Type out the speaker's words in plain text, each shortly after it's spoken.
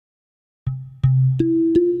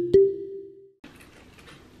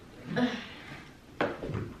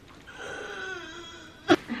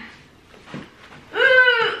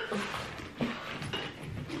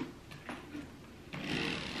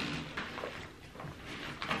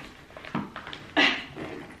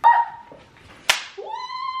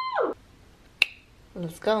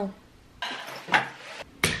go.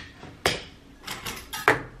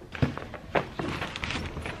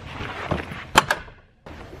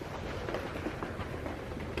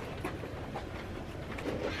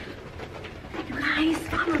 You guys,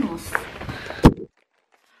 vámonos.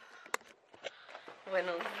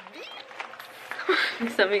 Buenos días.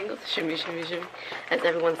 Mis amigos, shimmy, shimmy, shimmy. As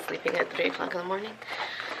everyone's sleeping at 3 o'clock in the morning.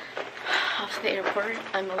 Off to the airport.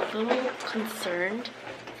 I'm a little concerned.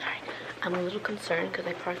 I'm a little concerned because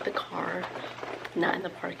I parked the car not in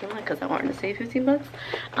the parking lot because I wanted to save 15 bucks.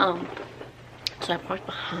 So I parked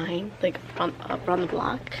behind, like around the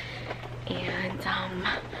block, and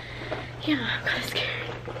yeah, I'm kind of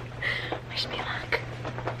scared. Wish me luck.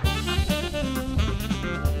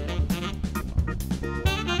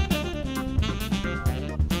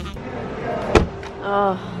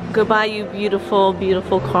 Oh, goodbye, you beautiful,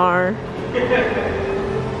 beautiful car.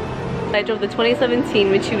 I drove the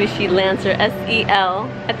 2017 Mitsubishi Lancer SEL.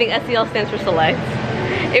 I think SEL stands for Select.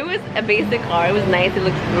 It was a basic car. It was nice. It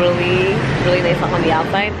looked really, really nice on the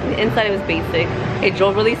outside. The inside it was basic. It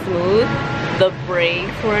drove really smooth. The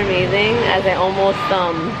brakes were amazing as I almost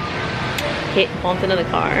bumped into the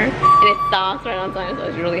car. And it stopped right on time, so I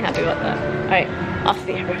was really happy about that. Alright, off to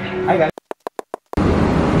the airport. Hi guys.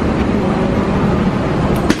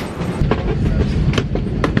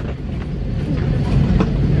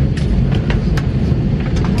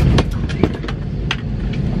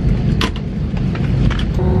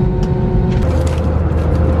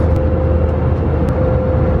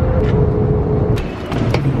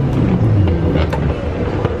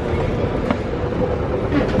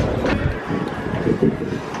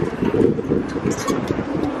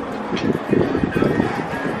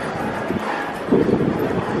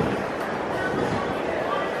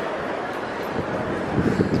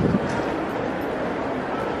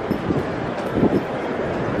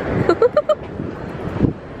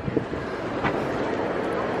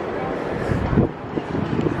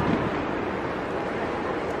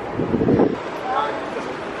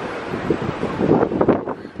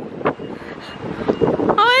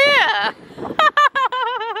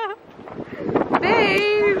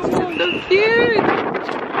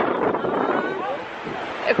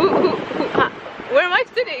 Where am I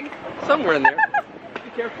sitting? Somewhere in there. Be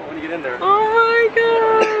careful when you get in there. Oh my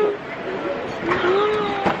god.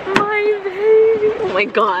 Oh my baby. Oh my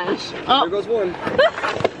gosh. Oh. There goes one.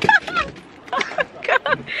 Oh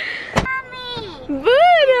god. Mommy, Buddha.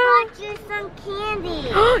 I bought you some candy.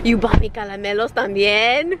 You bought me caramelos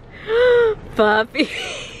también? Papi.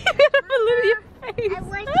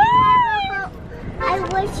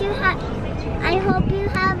 I hope you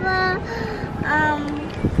have a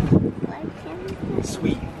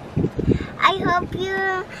Sweet. I hope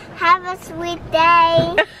you have a sweet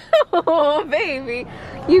day. Oh baby,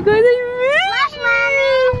 you guys are Look,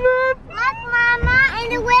 Mommy. Look, Mama, in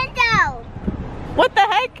the window. What the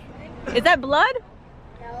heck? Is that blood?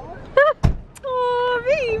 No. Oh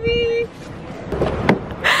baby.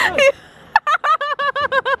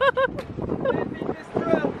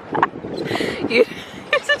 You're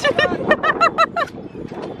such a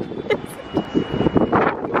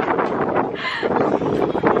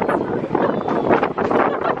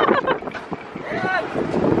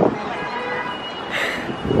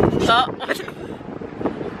I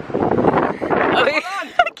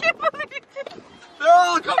can't believe you did.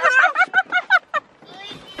 No, come on.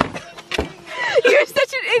 You're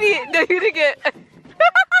such an idiot. No, you didn't get. How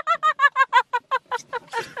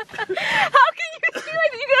can you see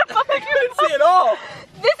like you're gonna pop a few bubbles? See it all.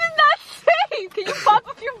 This is not safe. Can you pop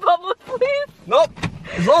a few bubbles, please? Nope.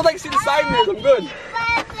 As long as I can see the side mirrors, I'm good.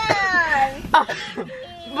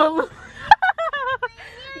 Balloon.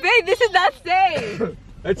 Babe, this is not safe.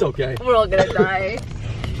 It's okay. We're all gonna die.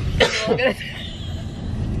 We're all gonna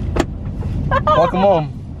Welcome home.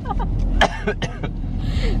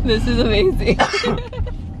 This is amazing.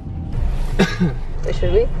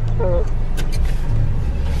 Should we?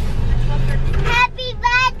 Happy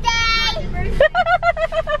birthday!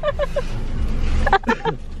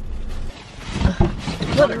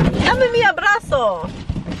 Dame mi abrazo.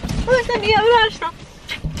 ¿Dónde está mi abrazo?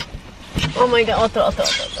 Oh my god, otro.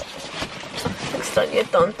 Extrañé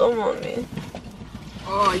tanto, mami.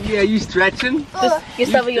 Oh yeah, you stretching? Yo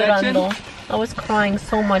estaba stretching? llorando. I was crying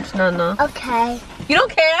so much, Nana. Okay. You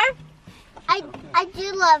don't care? I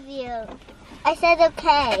do love you. I said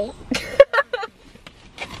okay.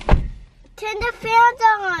 Turn the fans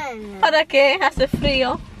on. ¿Para qué? Hace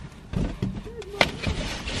frío.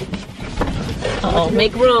 Uh-oh,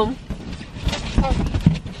 make room.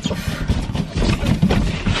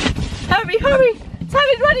 Hurry! Time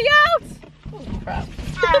is running out! Oh, crap.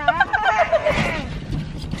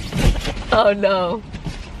 Oh no.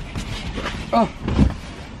 Oh.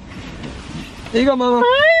 There you go, Mama.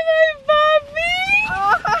 Hi, my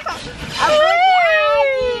puppy.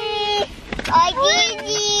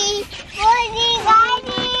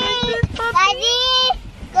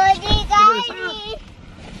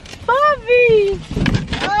 Puppy.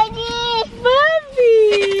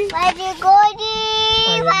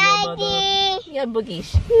 Yeah,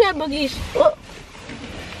 boogies. Yeah, boogies. Oh.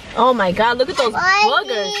 Oh my God! Look at those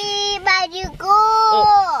boogers.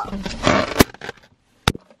 Oh.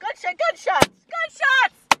 Gunshots! Gunshots!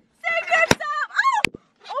 Gunshots! Save yourself! Oh!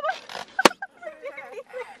 Oh my!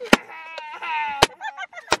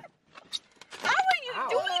 How are you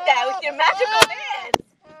doing that with your magical hands?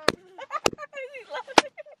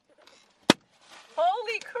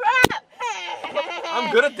 Holy crap!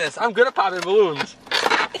 I'm good at this. I'm good at popping balloons.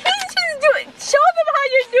 He's just doing. Show them how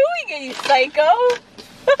you're doing it, you psycho!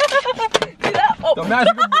 Do that. Oh. The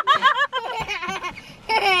magical.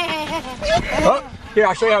 Oh, here,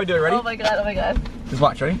 I'll show you how we do it. Ready? Oh my God! Oh my God! Just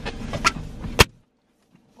watch. Ready?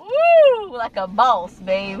 Woo! Like a boss,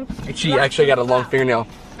 babe. She actually got a long fingernail.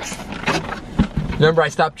 Remember I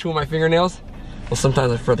stopped chewing my fingernails? Well,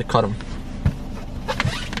 sometimes I prefer to cut them.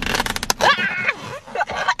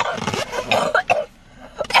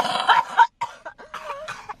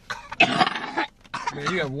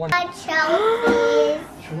 Man, you got one.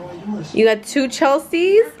 You got 2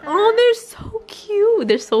 Chelseas? Oh, they're so cute.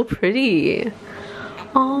 They're so pretty.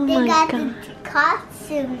 Oh They my got God. the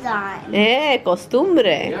costumes on.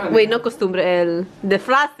 Costumbre. Yeah, Wait, no costumbre, el de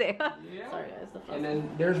frase. Yeah. And then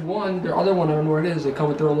there's one, the other one, I don't know where it is. They come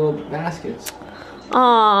with their little baskets.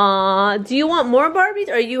 Aw, do you want more Barbies?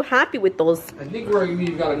 Or are you happy with those? I think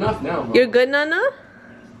we've got enough now. Mom. You're good, Nana?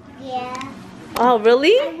 Yeah. Oh,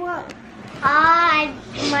 really? I want all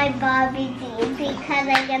my Barbie things because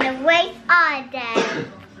I'm gonna waste all day.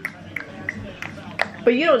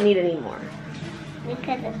 But you don't need any more.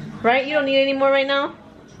 Because of, Right? You don't need any more right now?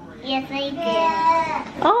 yes, I do.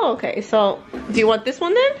 Oh, okay. So, do you want this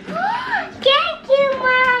one then? Thank you,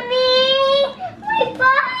 Mommy. My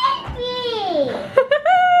Barbie.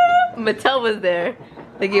 Mattel was there.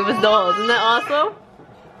 They gave us dolls. Isn't that awesome?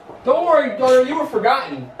 Don't worry, daughter, you were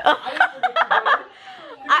forgotten. I didn't forget you, daughter.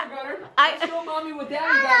 You I- forgot her. I- Show Mommy what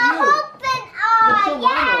Daddy got you. Open all,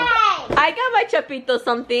 yay! I got my Chapito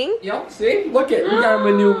something. Yep, see? Look it. We got him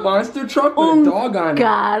a new monster truck with a dog on it.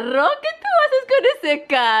 Carro? ¿Qué tú haces con ese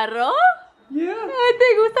carro? Yeah. ¿Te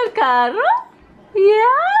gusta el carro?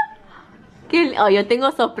 Yeah. Oh, yo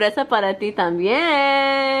tengo sorpresa para ti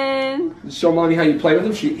también. Show Mommy how you play with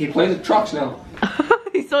him. He plays with trucks now.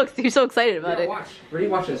 He's so excited about Yeah, it. watch. Ready?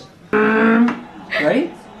 Watch this.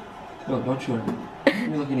 Ready? No, don't chew it.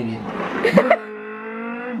 You're looking at idiot.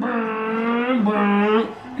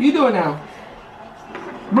 You do it now.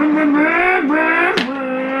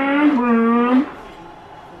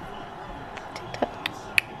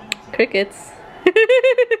 Crickets.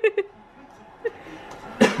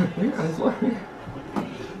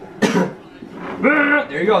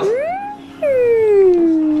 There he goes.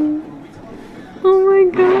 Oh my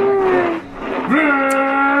God.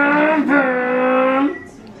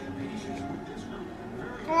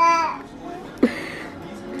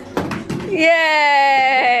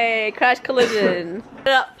 Yay! Crash collision. Put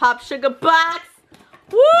it up, Pop Sugar Box.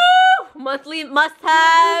 Woo! Monthly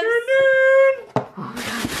must-haves. Oh my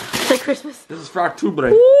God. It's like Christmas. This is for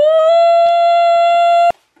October. Woo!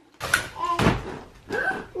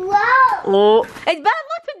 Whoa! Oh, it's bad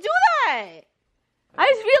luck to do that. I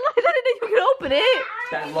just realized I didn't think you could open it.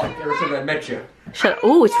 Bad luck ever since I met you. Shut up.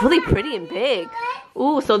 Ooh, it's really pretty and big.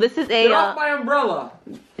 Ooh, so this is a... Get off my umbrella.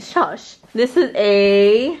 Shush. This is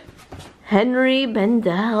a Henry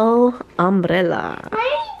Bendel umbrella. What are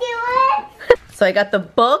you doing? So I got the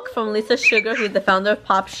book from Lisa Sugar, who's the founder of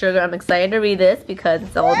Pop Sugar. I'm excited to read this because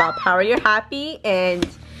it's all about power you're happy. And,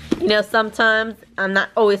 you know, sometimes I'm not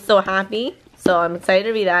always so happy. So I'm excited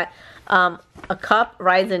to read that. A cup,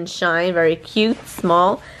 Rise and Shine. Very cute,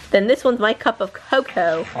 small. Then this one's my cup of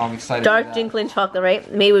cocoa. Oh, I'm excited. Dark Jinkling chocolate,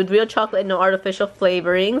 right? Made with real chocolate and no artificial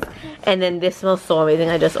flavorings. And then this smells so amazing.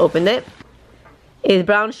 I just opened it. Is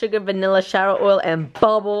brown sugar, vanilla, shower oil, and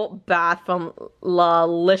bubble bath from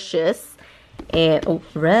Lalicious. And oh,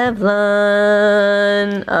 Revlon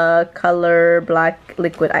color black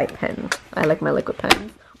liquid eye pen. I like my liquid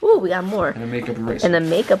pens. Ooh, we got more. And a makeup eraser. And a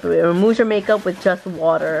makeup eraser. Removes your makeup with just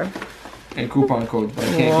water. And coupon code, but I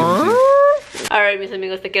can't give it to you. Alright, mis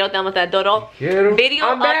amigos, te quiero, te amo, te adoro. Quiero. Video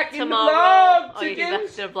I'm up back in the tomorrow. vlog, Oh, yeah, he's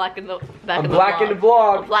chickens. back, black in the back I'm in black the in the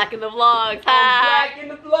vlog. vlog. Black in the vlog. I'm black in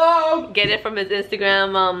the vlog. Get it from his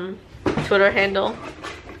Instagram, Twitter handle.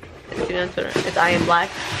 It's even on Twitter. It's I Am Black.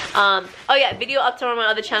 Oh yeah, video up to on my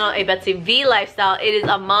other channel, a Betsy V lifestyle. It is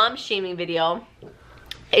a mom shaming video.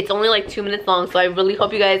 It's only like 2 minutes long, so I really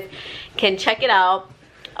hope you guys can check it out.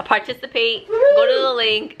 Participate. Go to the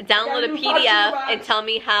link, download a PDF, and tell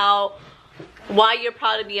me why you're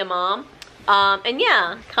proud to be a mom. And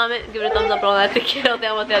yeah, comment, give it a thumbs up, all that. Te quiero, te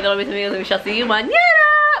amo, te adoro, mis amigos, and we shall see you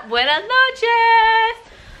mañana. Buenas noches.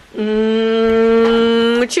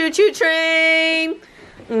 Choo choo train.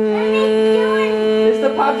 It's the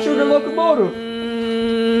Pop Sugar locomotive.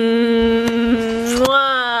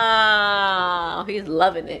 Wow, he's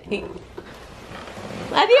loving it.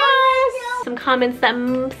 Adios. Some comments that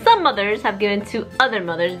some mothers have given to other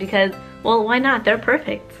mothers because, well, why not? They're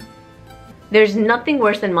perfect. There's nothing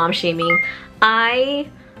worse than mom shaming. I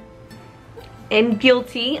am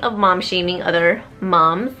guilty of mom shaming other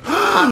moms.